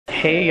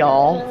Hey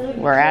y'all,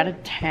 we're out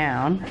of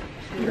town.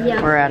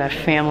 Yeah. We're at a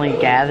family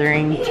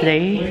gathering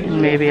today,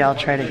 and maybe I'll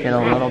try to get a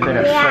little bit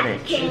of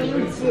footage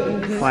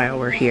while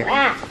we're here.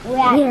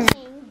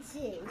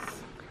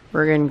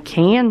 We're in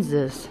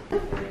Kansas.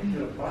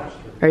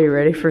 Are you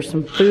ready for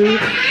some food?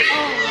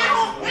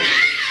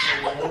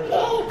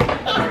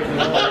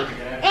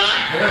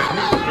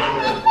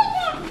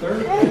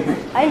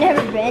 I've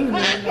never been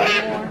here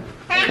before.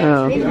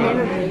 Oh. We've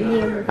never been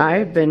here.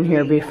 I've been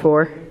here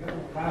before.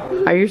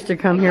 I used to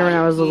come here when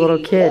I was a little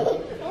kid.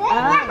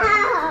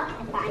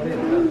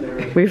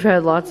 We've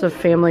had lots of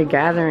family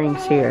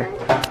gatherings here.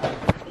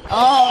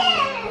 Oh.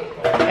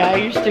 Yeah, I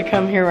used to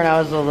come here when I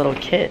was a little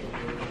kid.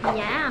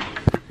 Yeah.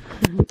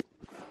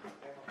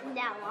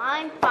 Now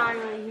I'm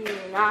finally here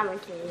and I'm a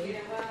kid.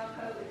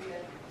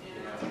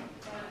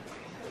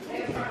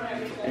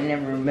 I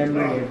never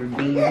remember ever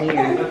being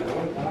here.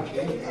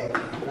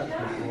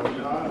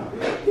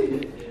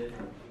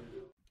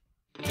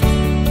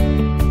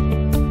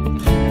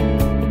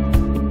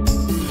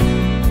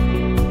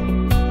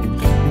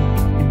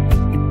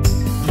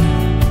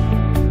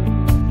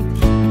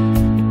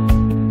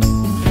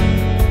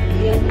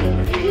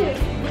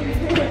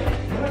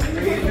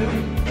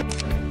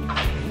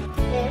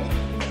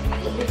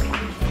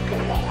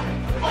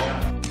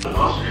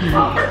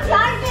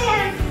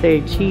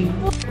 Say cheese.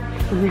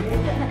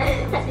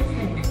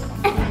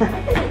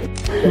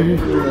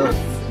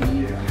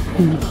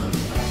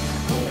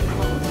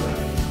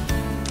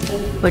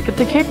 Look at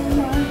the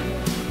camera.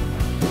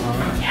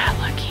 Yeah,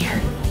 look here.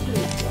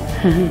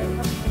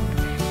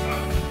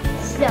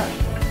 So.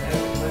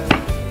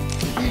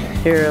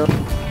 Here.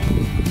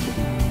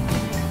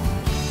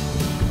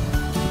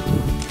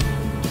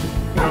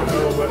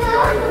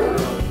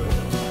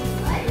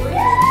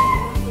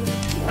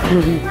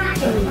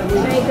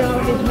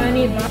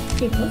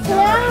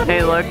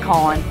 Hey, look,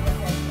 Colin.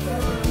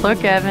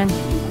 Look, Evan.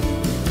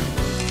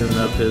 Giving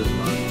up his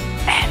money.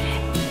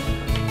 Evan.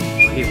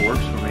 He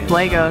works for me.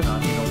 Legos.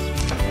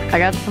 I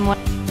got some.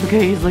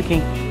 Okay, he's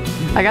looking.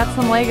 I got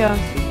some Legos.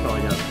 He's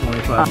probably got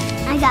 25.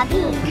 I got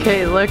these.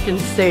 Okay, look and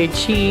say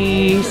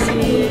cheese.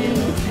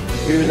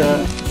 Here's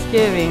that.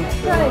 Thanksgiving.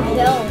 It's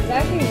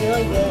actually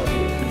really good.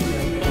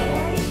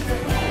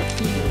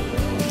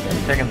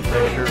 Taking the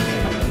picture.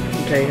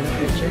 Taking a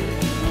picture.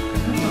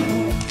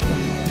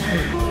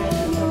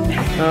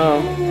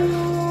 Oh.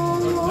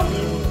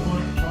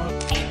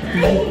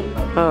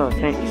 Oh,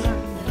 thanks.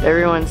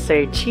 Everyone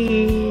say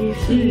cheese.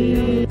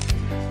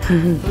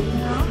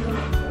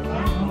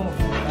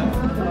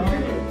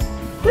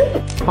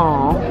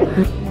 Aw.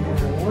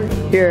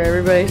 Here,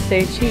 everybody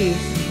say cheese.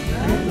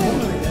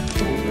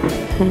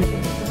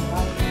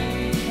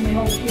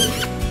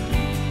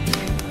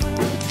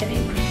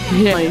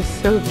 Yeah, he's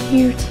so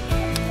cute.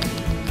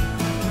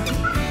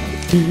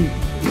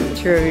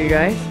 Picture of you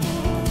guys.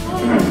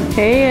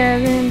 Hey,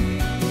 Evan.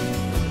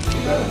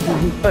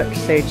 Look,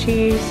 say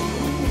cheese.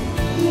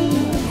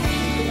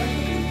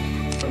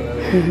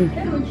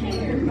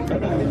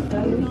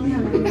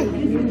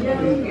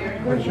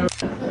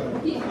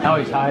 Now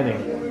he's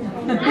hiding.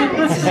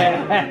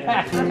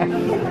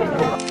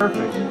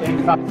 Perfect.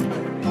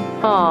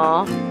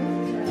 Aw.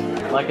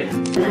 Like it.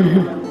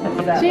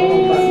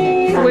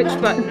 Cheese. Which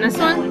button? This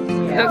one?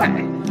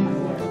 Okay.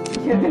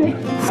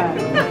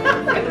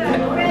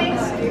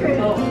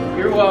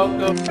 You're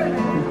welcome.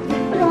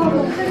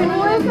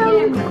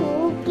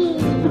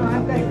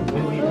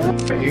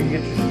 You can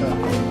get your stuff.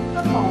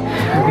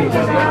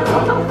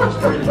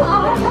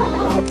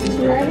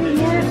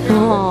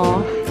 Aw.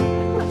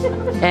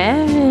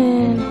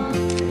 Evan.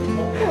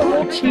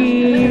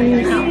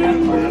 Cheese.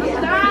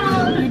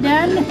 You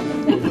done?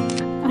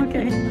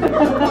 Okay.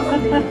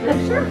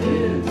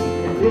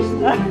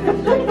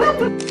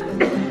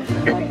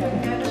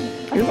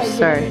 Oops,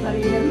 sorry.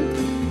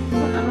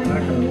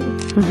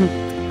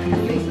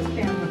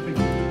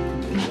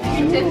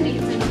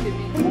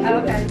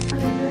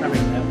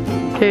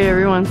 Okay,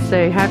 everyone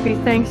say Happy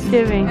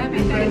Thanksgiving. Happy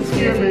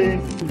Thanksgiving.